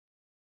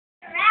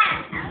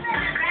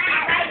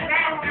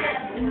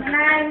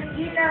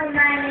you know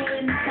my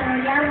name, so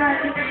y'all want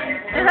to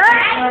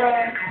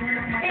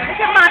Look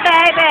at my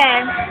baby.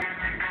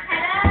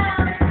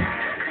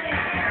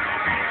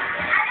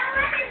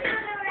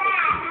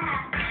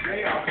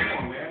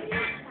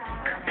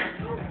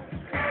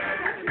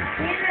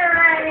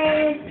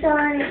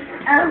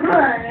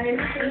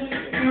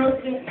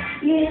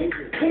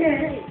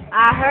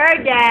 I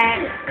heard that.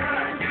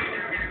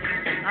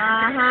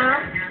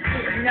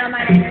 You know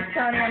my name is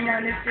Tony. I'm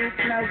on the street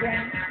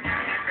smoking.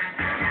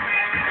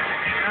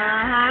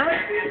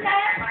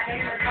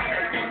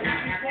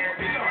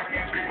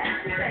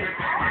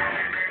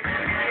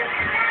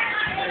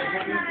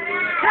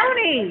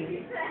 Tony.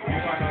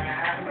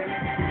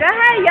 Go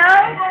ahead, yo.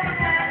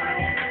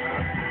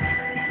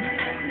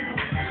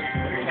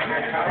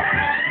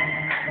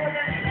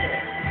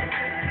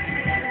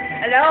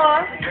 Hello?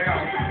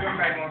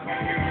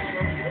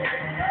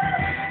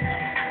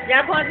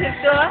 Y'all going to the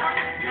store?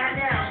 Not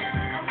now.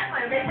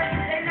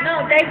 No,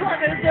 they going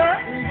to the store?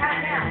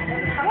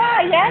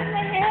 Why?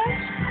 Yasmin here?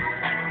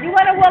 You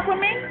want to walk with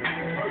me?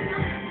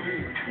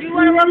 You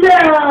want to walk with me?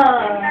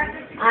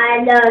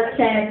 I love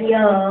Terry.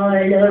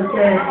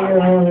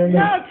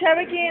 No,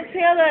 Terry and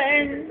Taylor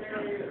and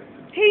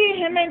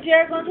him and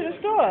Jared going to the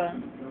store.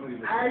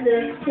 I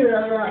love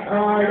Taylor.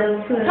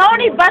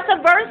 Tony, bust a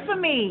verse for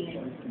me.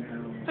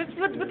 Put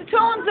the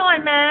tunes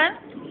on, man.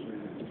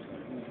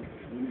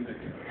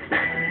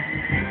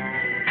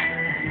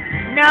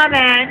 No,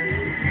 man.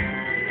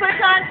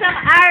 Put on some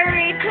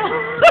Irie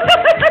tunes.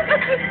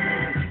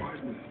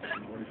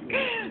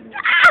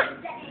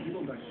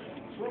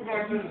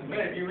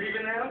 You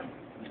leaving now?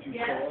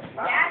 Yes.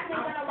 Ashley's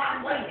gonna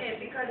walk with it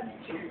because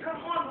come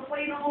on before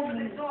you don't open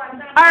the door.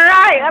 All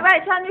right.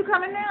 Time you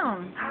coming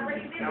down. I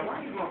already did. Now,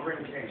 why you gonna bring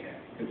the cake out?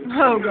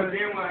 Oh, Because good.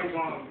 then why you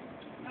gonna,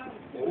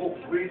 oh,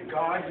 great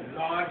God,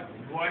 Lord,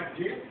 what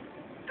this?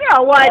 Yeah,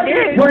 what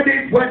did? What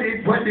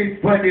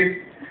it?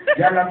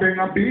 Y'all bring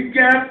a big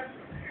gap.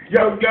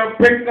 Yo,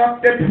 bring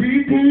up the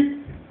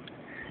pretty.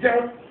 Yo.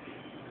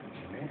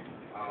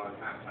 Oh, it's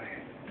not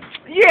playing.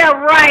 Yeah,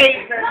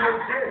 right.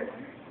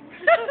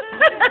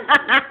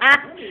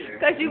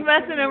 Because you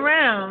messing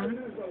around.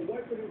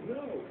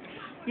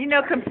 You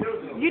know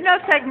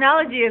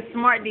technology is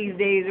smart these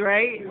days,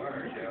 right?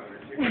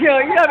 Yo,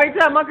 you know every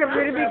time my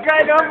computer be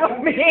trying over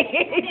me.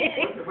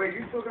 Wait,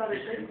 you still got it?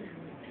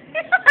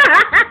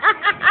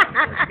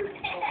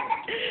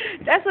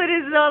 That's what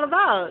this is all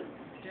about.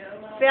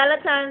 See, all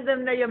the times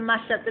them that you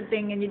mash up the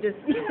thing and you just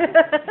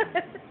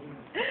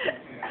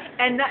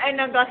and nothing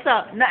don't go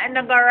so, nothing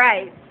don't go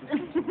right.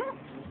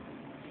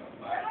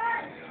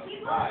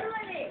 Keep on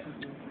doing it.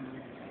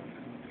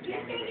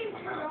 You're taking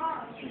too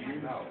long.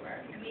 No, man.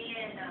 Me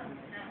and not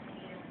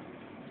me.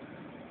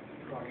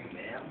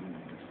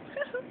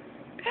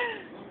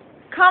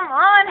 Come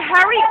on,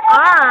 hurry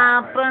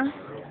up.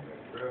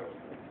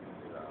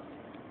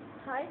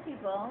 Hi,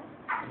 people.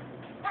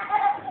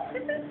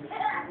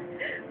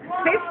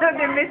 Say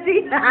something, Missy.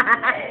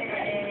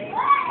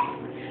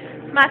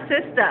 My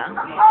sister.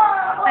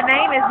 Her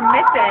name is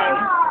Missy.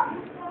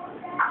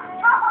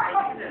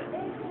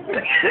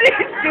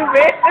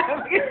 Stupid.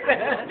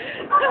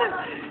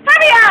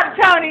 Hurry up,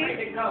 Tony.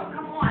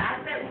 Come on, I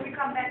said when we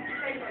come back to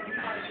say that.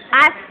 I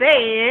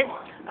said.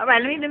 All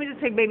right, let me just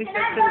take baby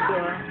steps to the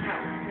door.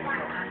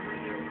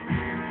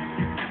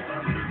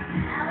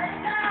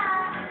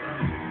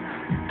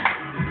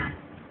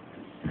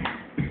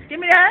 Give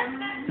me that.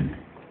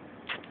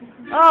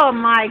 Oh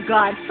my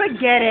God,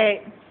 forget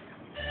it.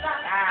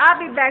 I'll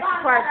be back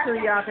to part 2,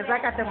 y'all, because I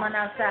got the one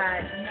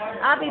outside.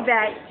 I'll be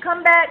back.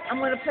 Come back. I'm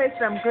going to play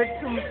some good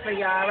tunes for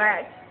y'all,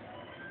 right?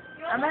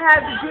 I'm going to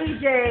have the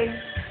DJ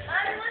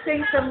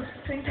sing some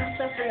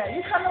stuff for y'all.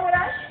 You coming with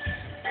us?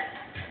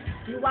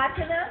 You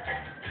watching us?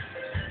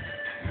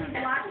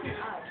 You watching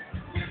us?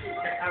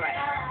 All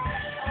right.